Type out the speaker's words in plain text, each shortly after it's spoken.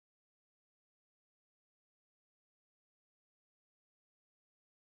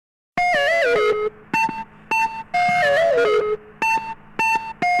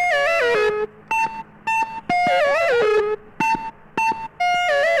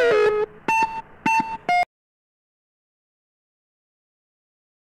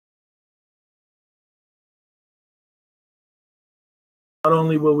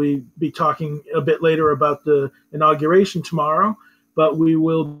only will we be talking a bit later about the inauguration tomorrow, but we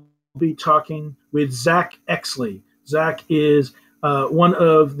will be talking with Zack Exley. Zack is one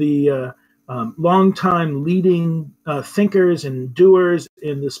of the longtime leading thinkers and doers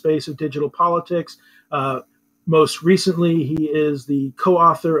in the space of digital politics. Most recently, he is the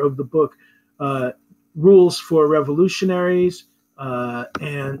co-author of the book Rules for Revolutionaries,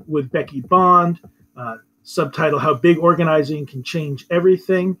 and with Becky Bond, subtitle How Big Organizing Can Change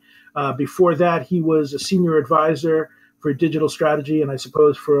Everything. Before that, he was a senior advisor for digital strategy, and I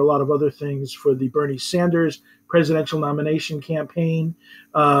suppose for a lot of other things, for the Bernie Sanders presidential nomination campaign.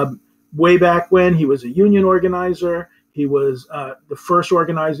 Way back when, he was a union organizer. He was the first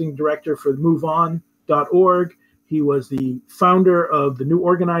organizing director for MoveOn.org. He was the founder of the New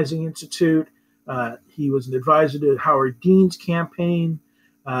Organizing Institute. He was an advisor to Howard Dean's campaign,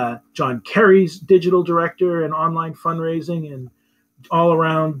 John Kerry's digital director and online fundraising, and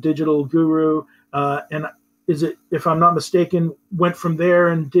all-around digital guru. And is it, if I'm not mistaken, went from there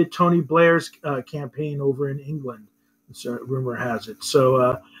and did Tony Blair's campaign over in England. So rumor has it.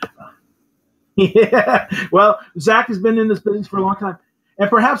 So, yeah. Well, Zack has been in this business for a long time, and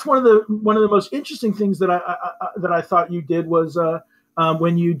perhaps one of the most interesting things that I thought you did was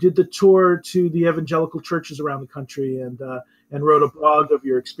when you did the tour to the evangelical churches around the country and wrote a blog of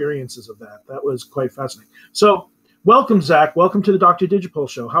your experiences of that. That was quite fascinating. So, welcome, Zack. Welcome to the Dr. DigiPol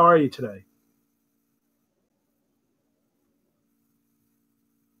Show. How are you today?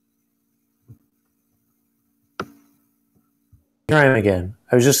 Here I am again.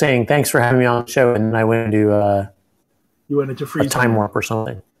 I was just saying thanks for having me on the show, and then I went into you went into freeze a time warp or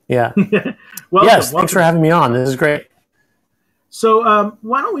something. Yeah. Welcome. Thanks for having me on. This is great. So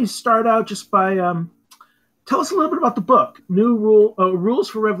why don't we start out just by tell us a little bit about the book, Rules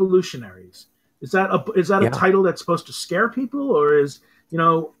for Revolutionaries. Is that a title that's supposed to scare people, or is,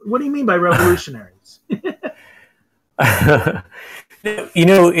 what do you mean by revolutionaries? In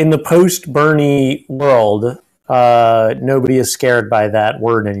the post-Bernie world, nobody is scared by that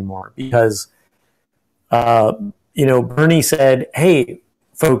word anymore because, Bernie said, hey,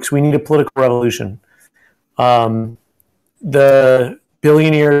 folks, we need a political revolution. The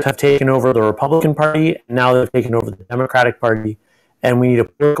billionaires have taken over the Republican Party, and now they've taken over the Democratic Party, and we need a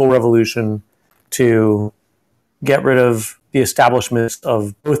political revolution to get rid of the establishments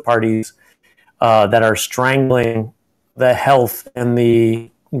of both parties that are strangling the health and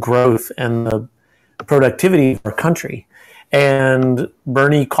the growth and the productivity of our country. And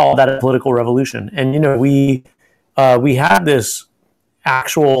Bernie called that a political revolution. And, we had this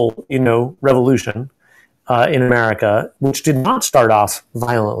actual, revolution in America, which did not start off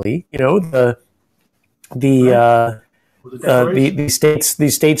violently. The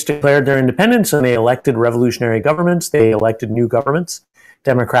states declared their independence, and they elected revolutionary governments. They elected new governments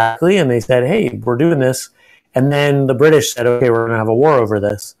democratically, and they said, hey, we're doing this. And then the British said, okay, we're going to have a war over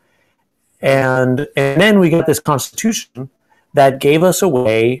this. And then we got this constitution that gave us a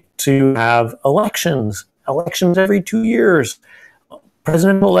way to have elections every 2 years,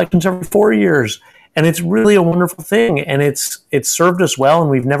 presidential elections every 4 years. And it's really a wonderful thing. And it's served us well.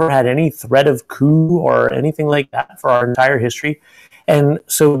 And we've never had any threat of coup or anything like that for our entire history. And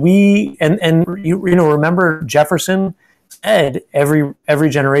so remember Jefferson said every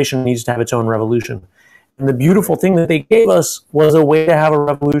generation needs to have its own revolution. And the beautiful thing that they gave us was a way to have a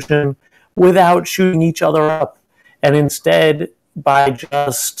revolution without shooting each other up, and instead by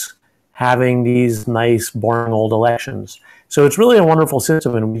just having these nice, boring old elections. So it's really a wonderful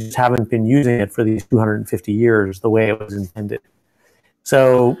system, and we just haven't been using it for these 250 years the way it was intended.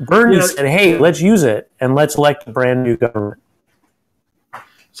 So Bernie said, hey, let's use it, and let's elect a brand new government.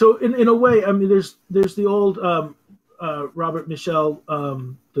 So in a way, I mean, there's the old Robert Michel,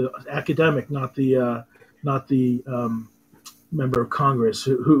 the academic, not the member of Congress,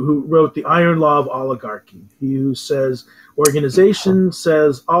 who wrote The Iron Law of Oligarchy. He who says organization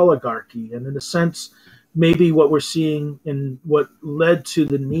says oligarchy. And in a sense, maybe what we're seeing and what led to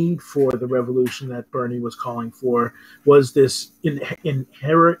the need for the revolution that Bernie was calling for was this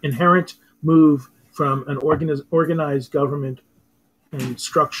inherent move from an organized government and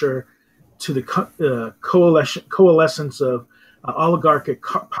structure to the coalescence of oligarchic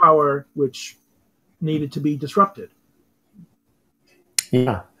power, which needed to be disrupted.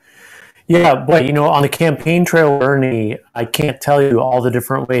 Yeah, but on the campaign trail, Bernie, I can't tell you all the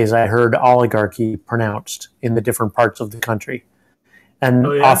different ways I heard oligarchy pronounced in the different parts of the country. And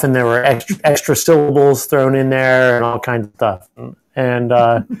often there were extra syllables thrown in there and all kinds of stuff. And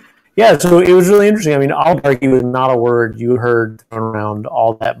so it was really interesting. I mean, oligarchy was not a word you heard thrown around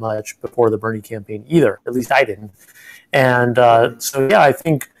all that much before the Bernie campaign either. At least I didn't. And so, yeah, I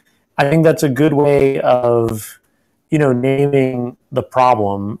think that's a good way of, naming the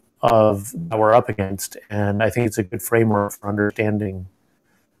problem of that we're up against, and I think it's a good framework for understanding,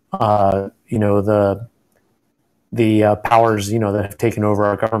 the powers, that have taken over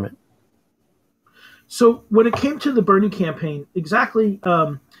our government. So when it came to the Bernie campaign, exactly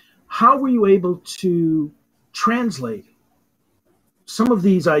how were you able to translate some of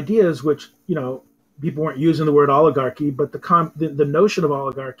these ideas, which people weren't using the word oligarchy, but the notion of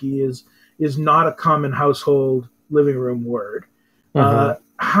oligarchy is not a common household living room word. Mm-hmm.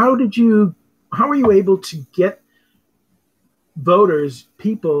 How were you able to get voters,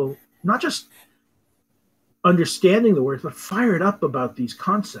 people, not just understanding the words, but fired up about these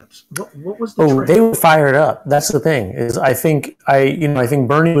concepts? What was the trick? They were fired up. That's the thing. Is I think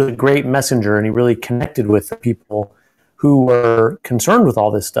Bernie was a great messenger, and he really connected with the people who were concerned with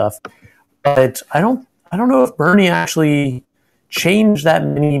all this stuff. But I don't know if Bernie actually changed that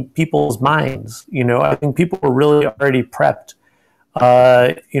many people's minds. I think people were really already prepped.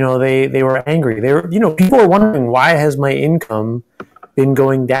 They were angry. People were wondering, why has my income been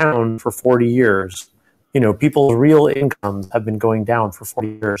going down for 40 years? People's real incomes have been going down for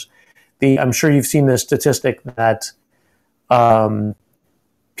 40 years. I'm sure you've seen the statistic that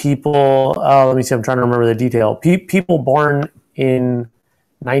people, let me see, I'm trying to remember the detail. People born in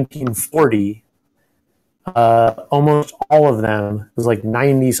 1940, almost all of them, it was like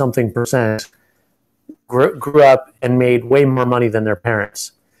 90 something percent, grew up and made way more money than their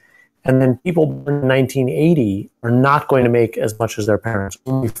parents. And then people born in 1980 are not going to make as much as their parents.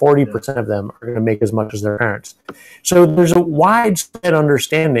 Only 40% of them are going to make as much as their parents. So there's a widespread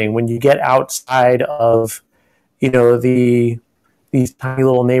understanding when you get outside of, these tiny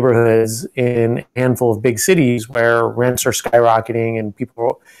little neighborhoods in a handful of big cities where rents are skyrocketing and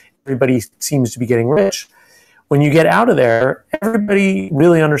everybody seems to be getting rich. When you get out of there, everybody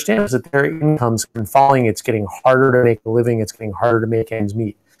really understands that their incomes have been falling. It's getting harder to make a living. It's getting harder to make ends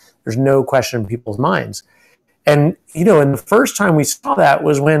meet. There's no question in people's minds. And, and the first time we saw that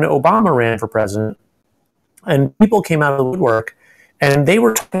was when Obama ran for president, and people came out of the woodwork and they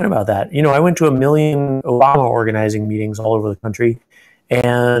were talking about that. I went to 1 million Obama organizing meetings all over the country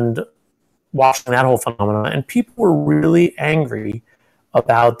and watching that whole phenomenon. And people were really angry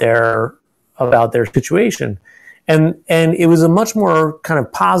about their situation. And it was a much more kind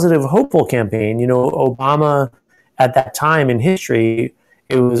of positive, hopeful campaign. Obama at that time in history,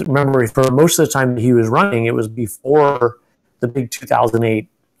 it was, remember, for most of the time that he was running, it was before the big 2008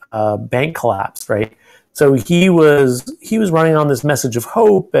 bank collapse, right? So he was running on this message of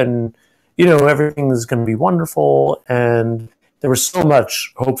hope, and everything is going to be wonderful, and there was so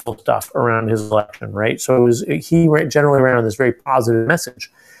much hopeful stuff around his election, right? So he generally ran on this very positive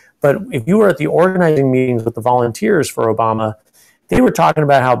message. But if you were at the organizing meetings with the volunteers for Obama, they were talking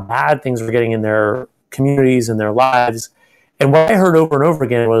about how bad things were getting in their communities and their lives. And what I heard over and over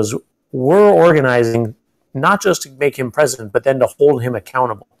again was, we're organizing not just to make him president, but then to hold him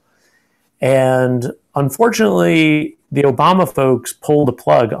accountable. And unfortunately, the Obama folks pulled the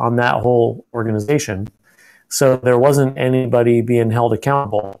plug on that whole organization. So there wasn't anybody being held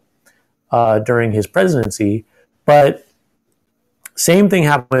accountable during his presidency. But same thing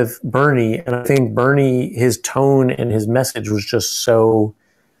happened with Bernie. And I think Bernie, his tone and his message was just so,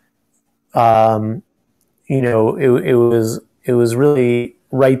 it was really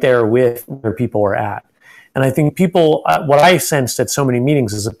right there with where people were at. And I think people, what I sensed at so many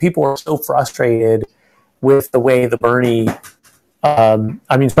meetings is that people were so frustrated with the way with the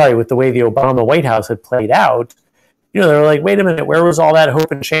way the Obama White House had played out. They were like, wait a minute, where was all that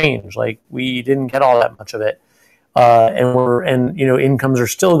hope and change? Like, we didn't get all that much of it. Incomes are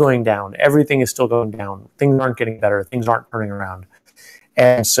still going down. Everything is still going down. Things aren't getting better. Things aren't turning around.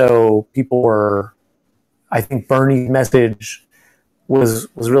 And so I think Bernie's message was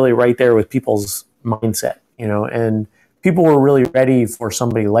really right there with people's mindset, and people were really ready for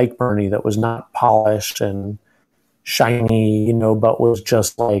somebody like Bernie that was not polished and shiny, but was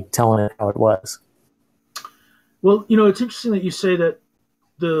just like telling it how it was. Well, it's interesting that you say that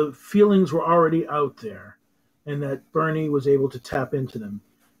the feelings were already out there and that Bernie was able to tap into them.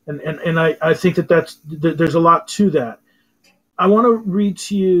 And I think there's a lot to that. I want to read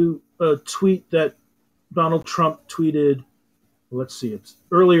to you a tweet that Donald Trump tweeted. Let's see, it's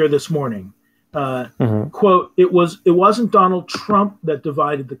earlier this morning. Quote, it wasn't Donald Trump that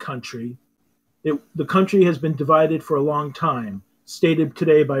divided the country. The country has been divided for a long time, stated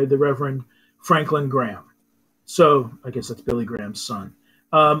today by the Reverend Franklin Graham. So I guess that's Billy Graham's son.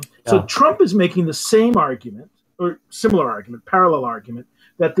 So Trump is making the same argument, or similar argument, parallel argument,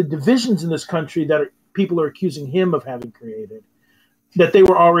 that the divisions in this country that people are accusing him of having created, that they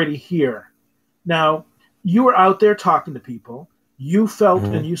were already here. Now, you were out there talking to people. You felt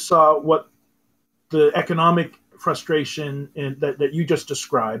and you saw what the economic frustration and that you just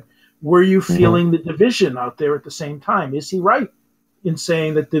described. Were you feeling the division out there at the same time? Is he right in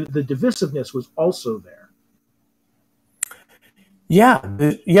saying that the divisiveness was also there? Yeah.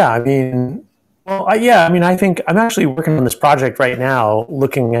 I mean, I think I'm actually working on this project right now,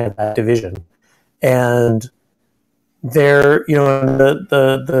 looking at that division, and there,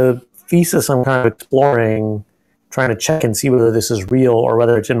 the thesis I'm kind of exploring, trying to check and see whether this is real or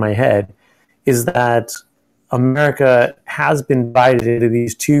whether it's in my head, is that America has been divided into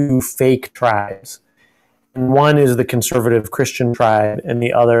these two fake tribes. And one is the conservative Christian tribe, and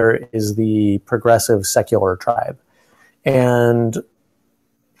the other is the progressive secular tribe. And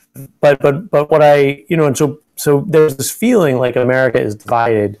but what and so there's this feeling like America is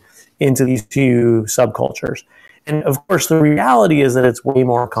divided into these two subcultures. And of course, the reality is that it's way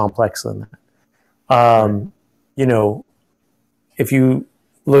more complex than that. If you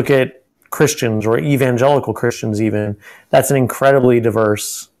look at Christians or evangelical Christians, even, that's an incredibly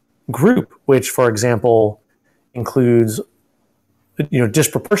diverse group, which, for example, includes,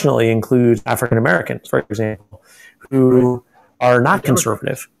 disproportionately includes African Americans, for example, who are not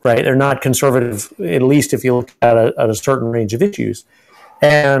conservative, right? They're not conservative, at least if you look at a certain range of issues.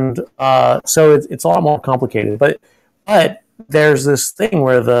 And so it's a lot more complicated. But there's this thing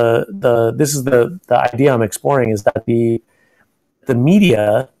where this is the idea I'm exploring, is that the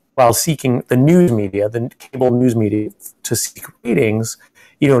media, while seeking the news media, the cable news media, to seek ratings,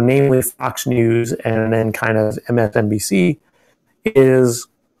 namely Fox News and then kind of MSNBC, is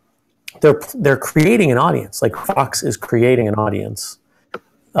they're creating an audience. Like Fox is creating an audience,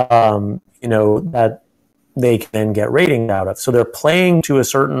 that they can then get ratings out of. So they're playing to a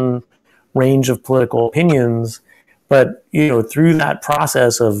certain range of political opinions, but through that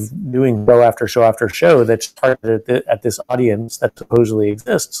process of doing show after show after show that's targeted at this audience that supposedly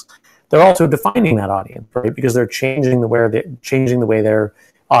exists, they're also defining that audience, right? Because they're changing the way their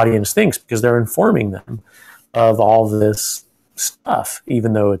audience thinks, because they're informing them of all this stuff,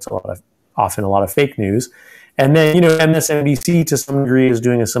 even though it's often a lot of fake news. And then MSNBC to some degree is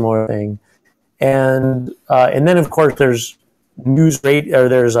doing a similar thing. And then of course there's news radio, or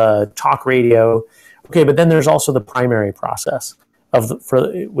there's talk radio. Okay, but then there's also the primary process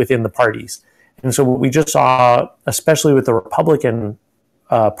within the parties. And so what we just saw, especially with the Republican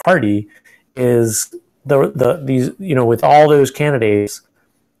Party, is these with all those candidates,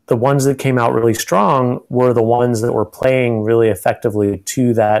 the ones that came out really strong were the ones that were playing really effectively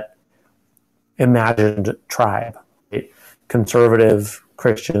to that imagined tribe, right? Conservative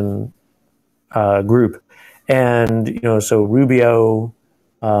Christian group. And so Rubio,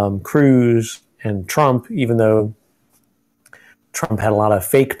 Cruz, and Trump, even though Trump had a lot of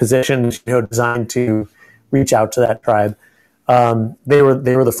fake positions, designed to reach out to that tribe, they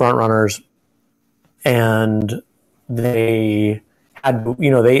were the front runners, and they had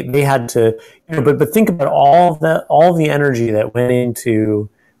they had to but think about all the energy that went into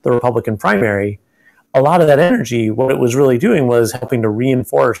the Republican primary. A lot of that energy, what it was really doing was helping to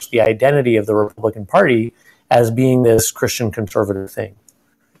reinforce the identity of the Republican Party as being this Christian conservative thing.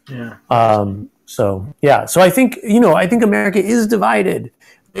 Yeah. So I think America is divided,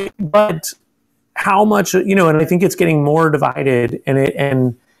 but how much, and I think it's getting more divided,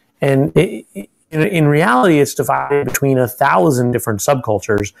 and in reality, it's divided between 1,000 different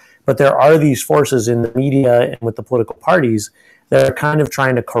subcultures. But there are these forces in the media and with the political parties that are kind of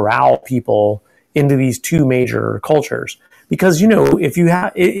trying to corral people into these two major cultures. Because if you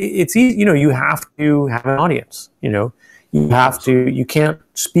have, it's easy. You have to have an audience. You can't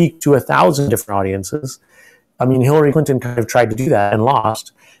speak to 1,000 different audiences. I mean, Hillary Clinton kind of tried to do that and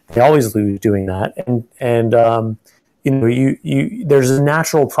lost. They always lose doing that. And there's a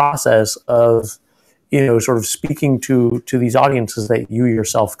natural process of, sort of speaking to these audiences that you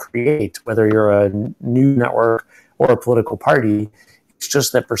yourself create, whether you're a news network or a political party. It's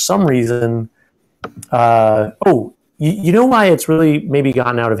just that for some reason, why it's really maybe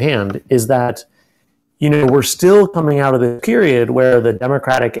gotten out of hand is that, we're still coming out of the period where the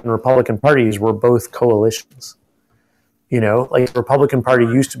Democratic and Republican parties were both coalitions. Like the Republican Party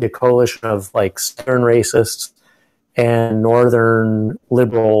used to be a coalition of like Southern racists and Northern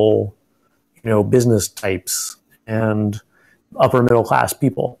liberal, business types and upper middle class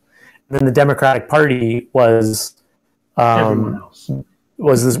people. And then the Democratic Party was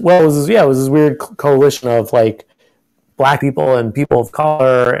this weird coalition of like Black people and people of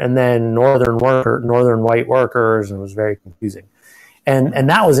color, and then Northern white workers, and it was very confusing. And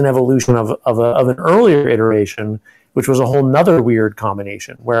that was an evolution of an earlier iteration, which was a whole nother weird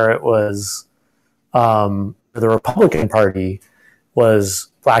combination where it was the Republican Party was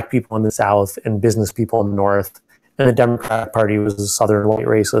black people in the South and business people in the North, and the Democratic Party was Southern white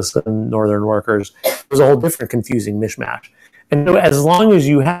racists and Northern workers. It was a whole different confusing mishmash. And so as long as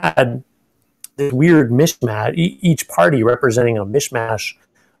you had this weird mishmash, each party representing a mishmash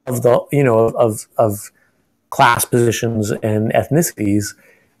of the of class positions and ethnicities,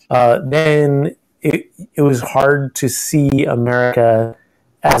 then it was hard to see America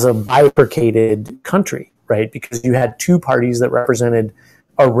as a bifurcated country, right? Because you had two parties that represented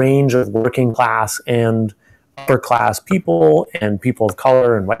a range of working class and upper class people and people of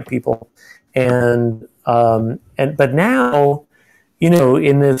color and white people. And but now, in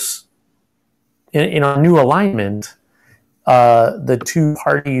our new alignment, the two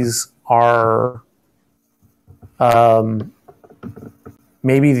parties are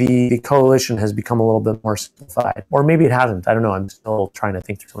maybe the coalition has become a little bit more simplified, or maybe it hasn't. I don't know. I'm still trying to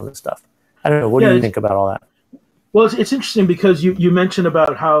think through some of this stuff. I don't know. What do you think about all that? Well, it's interesting because you mentioned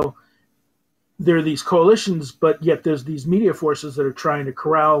about how there are these coalitions, but yet there's these media forces that are trying to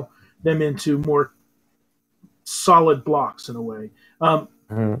corral them into more solid blocks in a way.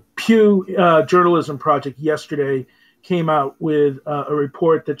 Pew Journalism Project yesterday came out with a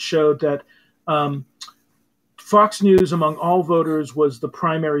report that showed that Fox News, among all voters, was the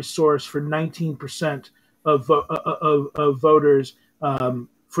primary source for 19% of voters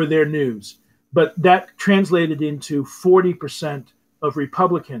for their news. But that translated into 40% of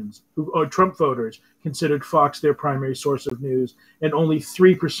Republicans or Trump voters considered Fox their primary source of news, and only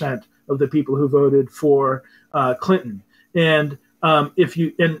 3% of the people who voted for Clinton. And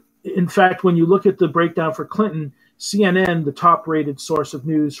in fact, when you look at the breakdown for Clinton, CNN, the top-rated source of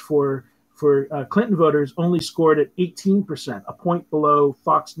news for Clinton voters, only scored at 18%, a point below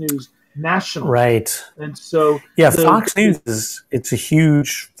Fox News national. Right. And so Fox News it's a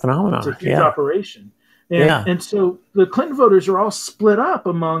huge phenomenon. It's a huge operation. And so the Clinton voters are all split up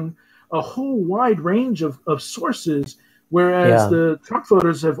among a whole wide range of sources, whereas the Trump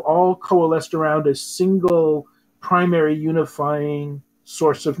voters have all coalesced around a single primary unifying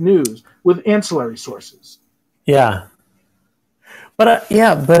source of news with ancillary sources. Yeah. But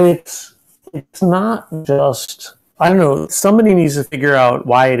it's not just, I don't know, somebody needs to figure out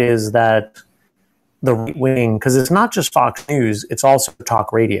why it is that the right wing, because it's not just Fox News, it's also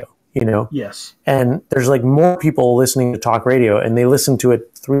talk radio, Yes. And there's like more people listening to talk radio, and they listen to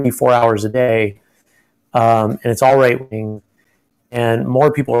it 3-4 hours a day, and it's all right wing, and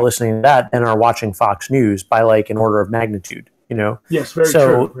more people are listening to that than are watching Fox News by like an order of magnitude, Yes, very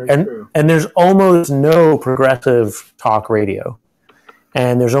true. Very true. And there's almost no progressive talk radio.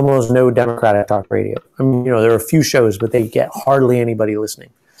 And there's almost no Democratic talk radio. I mean, there are a few shows, but they get hardly anybody listening.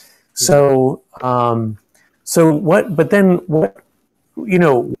 So, why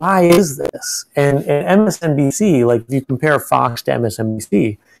is this? And MSNBC, like if you compare Fox to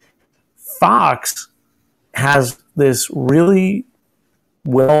MSNBC, Fox has this really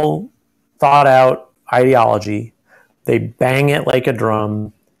well thought out ideology. They bang it like a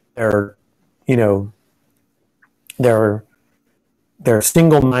drum. They're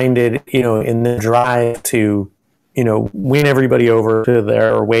single-minded, in the drive to, win everybody over to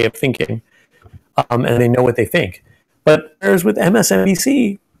their way of thinking, and they know what they think. But whereas with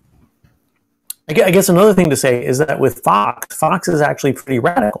MSNBC, I guess another thing to say is that with Fox is actually pretty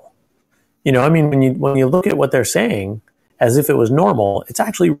radical. I mean, when you look at what they're saying as if it was normal, it's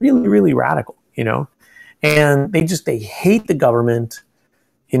actually really, really radical. And they hate the government.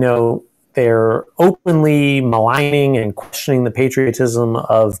 They're openly maligning and questioning the patriotism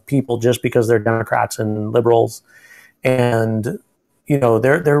of people just because they're Democrats and liberals, and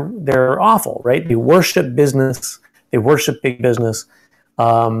they're awful, right? They worship business, they worship big business,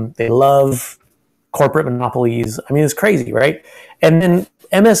 they love corporate monopolies. I mean, it's crazy, right? And then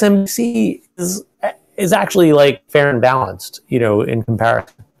MSNBC is actually like fair and balanced, in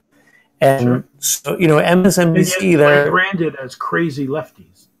comparison. And so, MSNBC, they're branded as crazy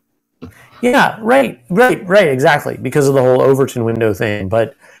lefties. Yeah, right, exactly, because of the whole Overton window thing.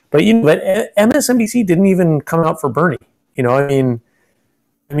 But MSNBC didn't even come out for Bernie. I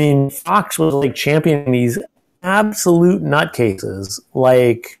mean, Fox was like championing these absolute nutcases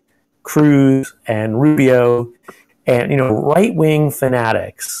like Cruz and Rubio, and right wing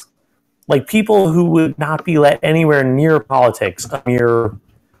fanatics, like people who would not be let anywhere near politics a mere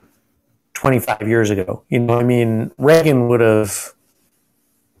 25 years ago. Reagan would have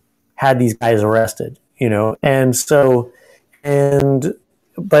had these guys arrested, and so,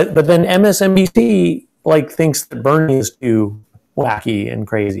 but then MSNBC like thinks that Bernie is too wacky and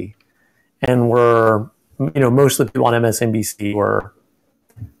crazy. And most of the people on MSNBC were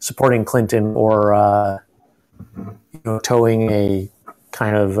supporting Clinton or, towing a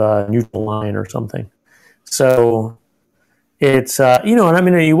kind of neutral line or something. So it's, and I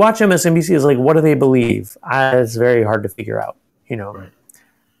mean, you watch MSNBC, it's like, what do they believe? It's very hard to figure out, Right.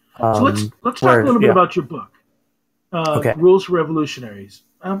 So let's talk a little bit about your book, Rules for Revolutionaries.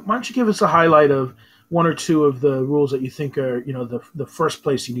 Why don't you give us a highlight of one or two of the rules that you think are, the first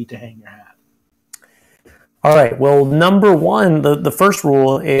place you need to hang your hat? All right. Well, number one, the first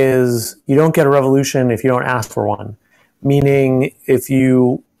rule is you don't get a revolution if you don't ask for one. Meaning, if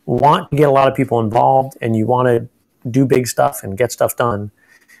you want to get a lot of people involved and you want to do big stuff and get stuff done,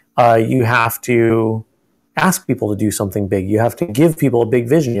 you have to ask people to do something big. You have to give people a big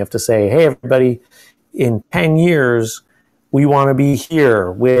vision. You have to say, hey, everybody, in 10 years, we want to be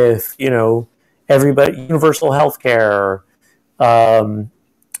here with, everybody, universal health care,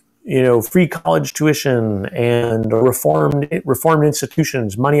 free college tuition and reformed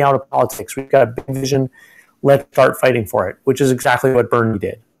institutions, money out of politics. We've got a big vision. Let's start fighting for it, which is exactly what Bernie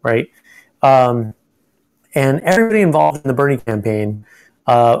did, right? And everybody involved in the Bernie campaign,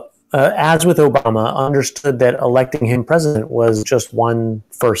 as with Obama, understood that electing him president was just one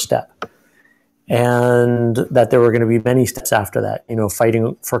first step, and that there were going to be many steps after that.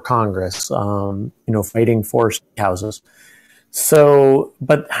 Fighting for Congress, fighting for state houses. So,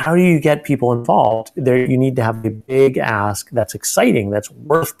 but how do you get people involved? You need to have a big ask that's exciting, that's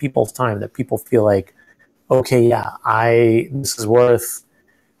worth people's time, that people feel like, okay, yeah, this is worth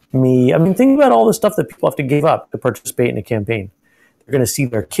me. I mean, think about all the stuff that people have to give up to participate in a campaign. They're going to see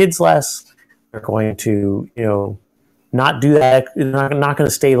their kids less. They're going to, not do that. They're not going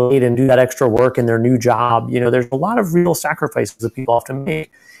to stay late and do that extra work in their new job. There's a lot of real sacrifices that people have to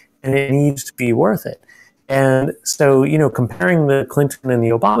make, and it needs to be worth it. And so, comparing the Clinton and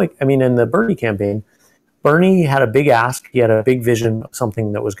the Bernie campaign, Bernie had a big ask. He had a big vision of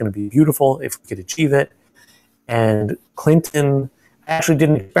something that was going to be beautiful if we could achieve it. And Clinton, I actually did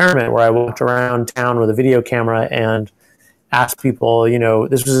an experiment where I walked around town with a video camera and asked people,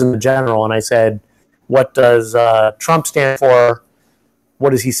 this was in the general, and I said, what does Trump stand for?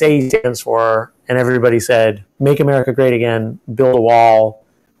 What does he say he stands for? And everybody said, make America great again, build a wall,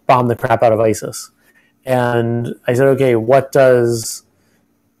 bomb the crap out of ISIS. And I said, okay, what does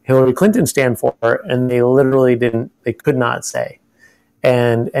Hillary Clinton stand for? And they literally they could not say.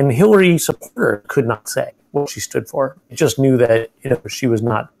 And Hillary supporter could not say what she stood for. It just knew that, she was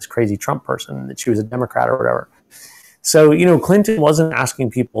not this crazy Trump person, that she was a Democrat or whatever. So, Clinton wasn't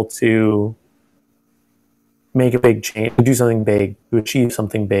asking people to make a big change, to do something big, to achieve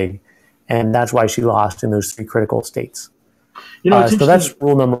something big. And that's why she lost in those three critical states. So that's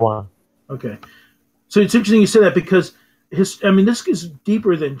rule number one. Okay. So it's interesting you say that, because this is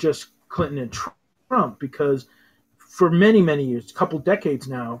deeper than just Clinton and Trump, because for many, many years, a couple decades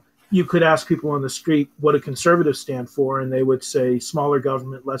now, you could ask people on the street what do conservatives stand for, and they would say smaller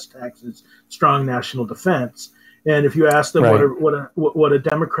government, less taxes, strong national defense. And if you ask them what a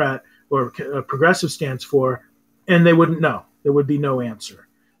Democrat or a progressive stands for, and they wouldn't know. There would be no answer.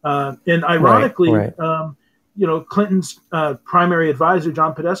 And ironically, Clinton's primary advisor,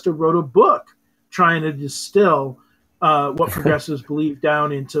 John Podesta, wrote a book trying to distill what progressives believe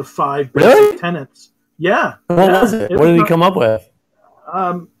down into 5 basic tenets. Yeah. What was it? What did he come up with?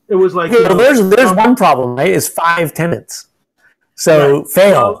 It was like... there's one problem, right? It's 5 tenets. So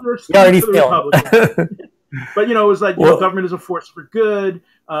fail. You already failed. But, it was like, government is a force for good.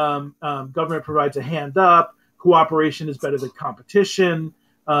 Government provides a hand up. Cooperation is better than competition.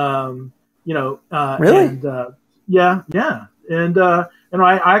 Really? And, yeah. And I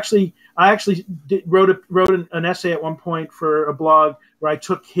actually wrote an essay at one point for a blog where I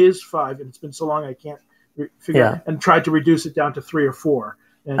took his 5, and it's been so long I can't figure out, and tried to reduce it down to 3 or 4.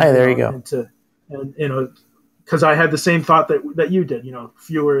 And, there you go. Because I had the same thought that you did.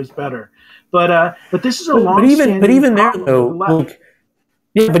 Fewer is better. But this is a long. But even there though,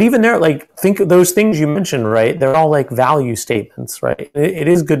 but even there, think of those things you mentioned, right? They're all like value statements, right? It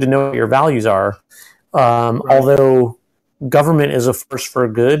is good to know what your values are. Although government is a force for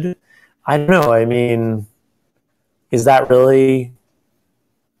good, I don't know. I mean, is that really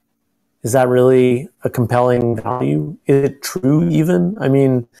a compelling value? Is it true even? I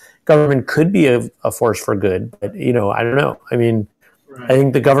mean, government could be a force for good, but, I don't know. I mean, I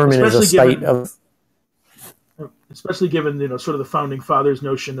think the government is a site of... Especially given, sort of the founding fathers'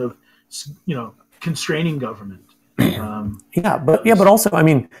 notion of, constraining government. But also, I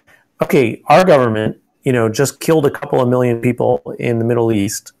mean, okay, our government, just killed a couple of million people in the Middle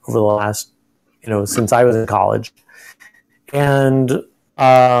East over the last, since I was in college. And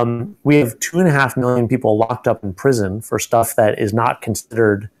we have 2.5 million people locked up in prison for stuff that is not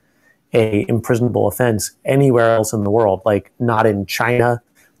considered a imprisonable offense anywhere else in the world, like not in China,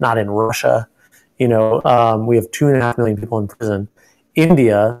 not in Russia. We have 2.5 million people in prison.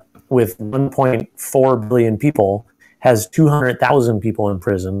 India, with 1.4 billion people, has 200,000 people in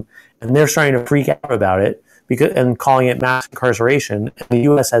prison, and they're starting to freak out about it and calling it mass incarceration. And the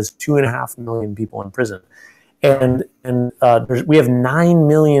U.S. has 2.5 million people in prison, and we have 9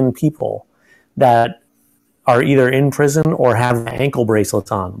 million people that are either in prison or have ankle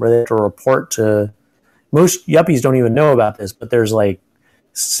bracelets on, where they have to report to. Most yuppies don't even know about this, but there's like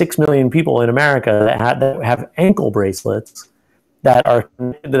 6 million people in America that have ankle bracelets that are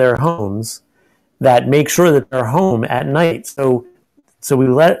connected to their homes that make sure that they're home at night. So we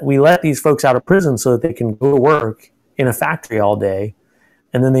let these folks out of prison so that they can go to work in a factory all day,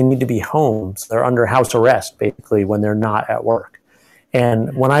 and then they need to be home. So they're under house arrest basically when they're not at work.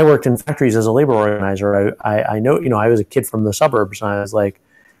 And when I worked in factories as a labor organizer, I know, I was a kid from the suburbs, and I was like,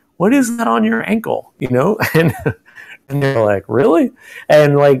 what is that on your ankle? And they're like, really?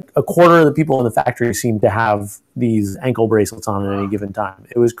 And like a quarter of the people in the factory seemed to have these ankle bracelets on at any given time.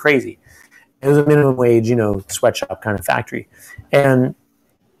 It was crazy. It was a minimum wage, sweatshop kind of factory. And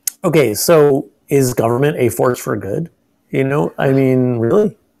okay, so is government a force for good? I mean,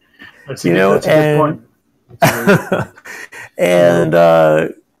 really? That's a good point. And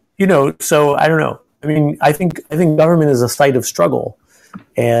so I don't know. I mean, I think government is a site of struggle,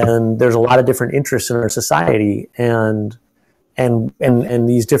 and there's a lot of different interests in our society, and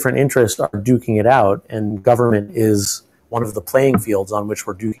these different interests are duking it out, and government is one of the playing fields on which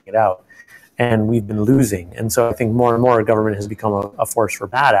we're duking it out, and we've been losing. And so I think more and more government has become a force for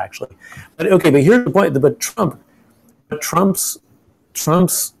bad, actually. But here's the point. But Trump's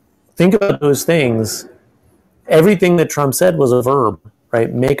think about those things. Everything that Trump said was a verb,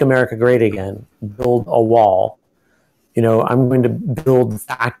 right? Make America great again, build a wall. I'm going to build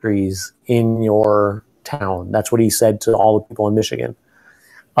factories in your town. That's what he said to all the people in Michigan.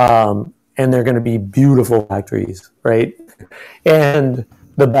 And they're going to be beautiful factories, right? And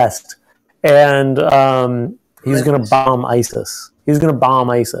the best. And he's going to bomb ISIS.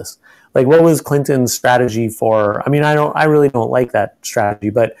 Like, what was Clinton's strategy for? I mean, I really don't like that strategy,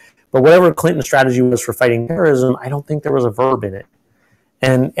 but whatever Clinton's strategy was for fighting terrorism, I don't think there was a verb in it.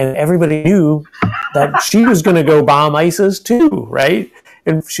 And everybody knew that she was going to go bomb ISIS too, right?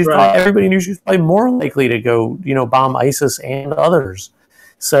 And everybody knew she was probably more likely to go, bomb ISIS and others.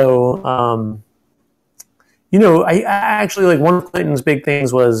 So, I actually, like, one of Clinton's big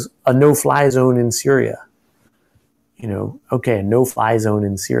things was a no-fly zone in Syria. A no-fly zone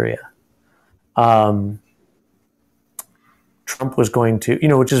in Syria. Trump was going to,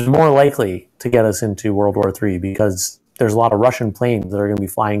 which is more likely to get us into World War III, because there's a lot of Russian planes that are going to be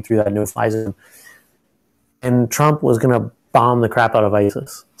flying through that no-fly zone. And Trump was going to bomb the crap out of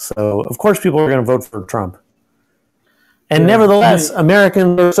ISIS. So, of course, people are going to vote for Trump. And nevertheless,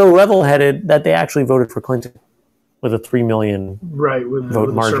 Americans are so level-headed that they actually voted for Clinton with a 3 million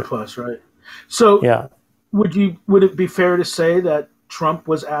vote margin. Surplus, right? So, would it be fair to say that Trump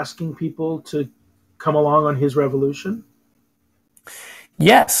was asking people to come along on his revolution?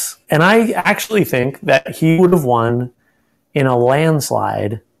 Yes, and I actually think that he would have won in a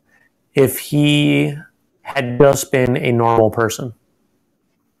landslide if he had just been a normal person.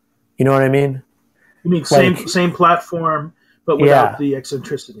 You know what I mean? You mean same platform, but without the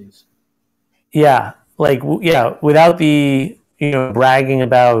eccentricities? Yeah, without the bragging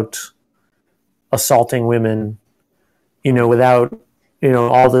about assaulting women, without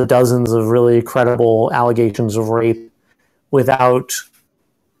all the dozens of really credible allegations of rape, without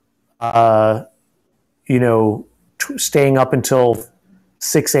staying up until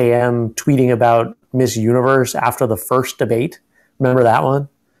 6 a.m. tweeting about Miss Universe after the first debate. Remember that one?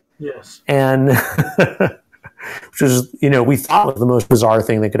 Yes. And which was, we thought was the most bizarre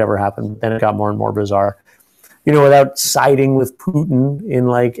thing that could ever happen. Then it got more and more bizarre. Without siding with Putin in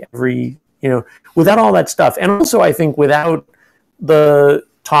like every, without all that stuff. And also, I think without the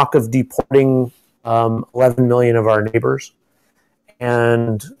talk of deporting 11 million of our neighbors,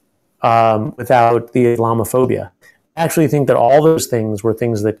 and without the Islamophobia. I actually think that all those things were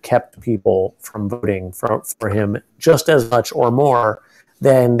things that kept people from voting for him just as much or more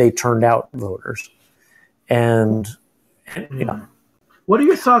than they turned out voters. And what are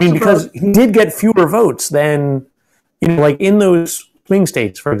your thoughts? Because he did get fewer votes than, like in those swing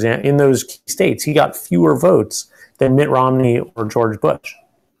states, for example, in those key states, he got fewer votes than Mitt Romney or George Bush.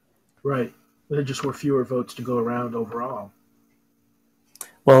 Right. There just were fewer votes to go around overall.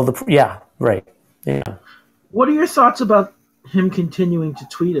 Well, right. Yeah. What are your thoughts about him continuing to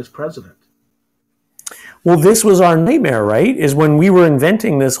tweet as president. Well, this was our nightmare, right? Is when we were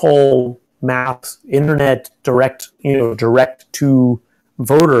inventing this whole mass internet direct to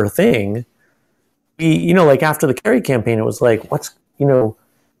voter thing. Like after the Kerry campaign, it was like,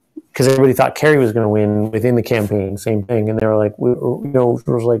 because everybody thought Kerry was going to win within the campaign, same thing. And they were like, it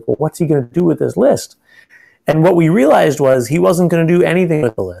was like, well, what's he going to do with this list? And what we realized was he wasn't going to do anything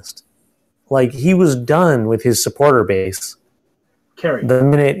with the list. Like, he was done with his supporter base Kerry. The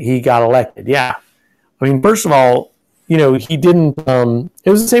minute he got elected. Yeah. I mean, first of all, he didn't, it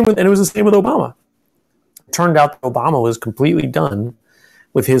was the same with Obama. It turned out that Obama was completely done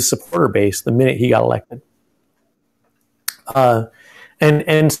with his supporter base the minute he got elected.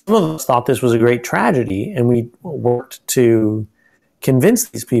 And some of us thought this was a great tragedy, and we worked to convince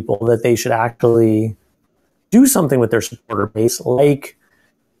these people that they should actually do something with their supporter base, like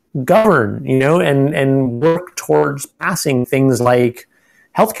govern, and work towards passing things like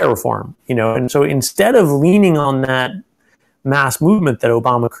healthcare reform, And so instead of leaning on that mass movement that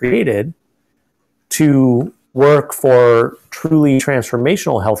Obama created to work for truly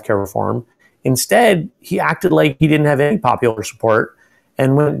transformational healthcare reform, instead he acted like he didn't have any popular support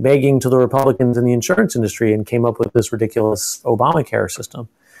and went begging to the Republicans in the insurance industry and came up with this ridiculous Obamacare system.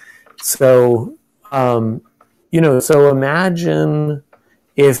 So, so imagine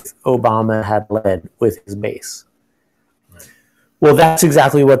if Obama had led with his base. Well, that's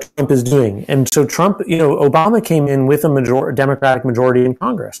exactly what Trump is doing. And so Trump, Obama came in with a Democratic majority in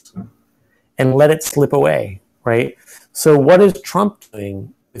Congress and let it slip away, right? So what is Trump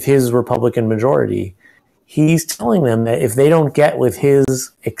doing with his Republican majority? He's telling them that if they don't get with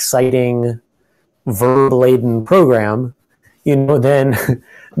his exciting, verb-laden program, then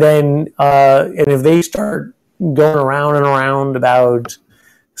and if they start going around and around about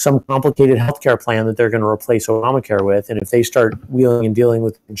some complicated healthcare plan that they're going to replace Obamacare with, and if they start wheeling and dealing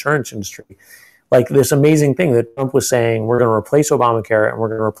with the insurance industry, like this amazing thing that Trump was saying, we're going to replace Obamacare and we're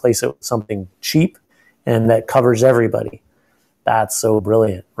going to replace it with something cheap and that covers everybody. That's so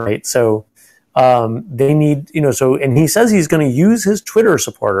brilliant, right? So they need, and he says he's going to use his Twitter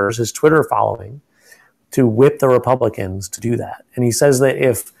supporters, his Twitter following, to whip the Republicans to do that. And he says that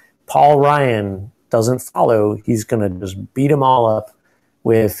if Paul Ryan doesn't follow, he's going to just beat them all up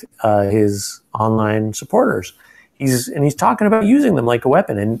with his online supporters. He's talking about using them like a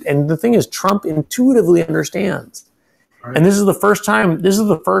weapon. And the thing is, Trump intuitively understands. Right. And this is the first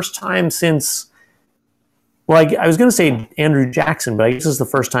time since, well, I was going to say Andrew Jackson, but I guess this is the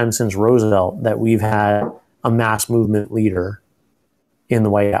first time since Roosevelt that we've had a mass movement leader in the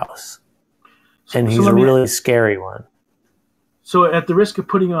White House. And he's a really scary one. So at the risk of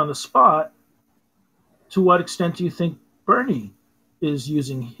putting you on the spot, to what extent do you think Bernie is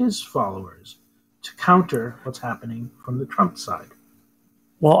using his followers to counter what's happening from the Trump side?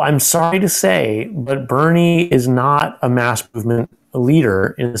 Well, I'm sorry to say, but Bernie is not a mass movement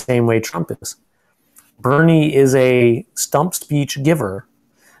leader in the same way Trump is. Bernie is a stump speech giver,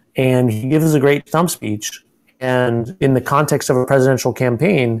 and he gives a great stump speech. And in the context of a presidential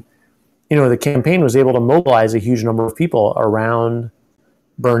campaign, the campaign was able to mobilize a huge number of people around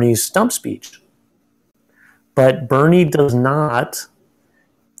Bernie's stump speech. But Bernie does not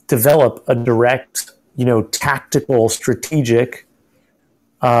develop a direct, tactical, strategic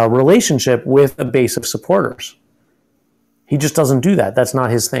relationship with a base of supporters. He just doesn't do that. That's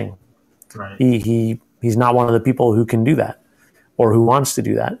not his thing. Right. He's not one of the people who can do that or who wants to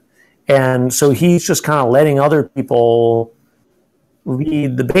do that. And so he's just kind of letting other people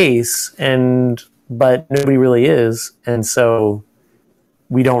lead the base, but nobody really is. And so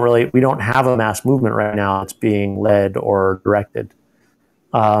we don't have a mass movement right now that's being led or directed,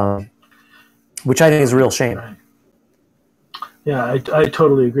 which I think is a real shame. Right. Yeah, I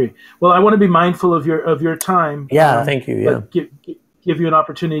totally agree. Well, I want to be mindful of your time. Yeah, thank you. Yeah. But give you an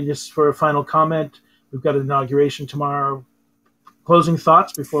opportunity just for a final comment. We've got an inauguration tomorrow. Closing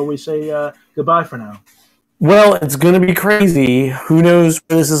thoughts before we say goodbye for now. Well, it's going to be crazy. Who knows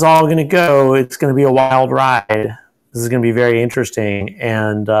where this is all going to go? It's going to be a wild ride. This is going to be very interesting.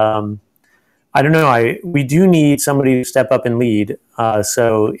 And I don't know. We do need somebody to step up and lead.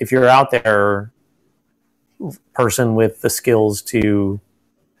 So if you're out there, person with the skills to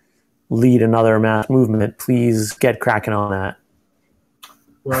lead another mass movement, please get cracking on that.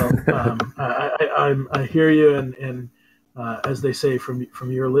 Well, I hear you, and as they say,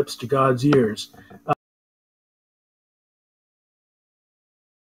 from your lips to God's ears.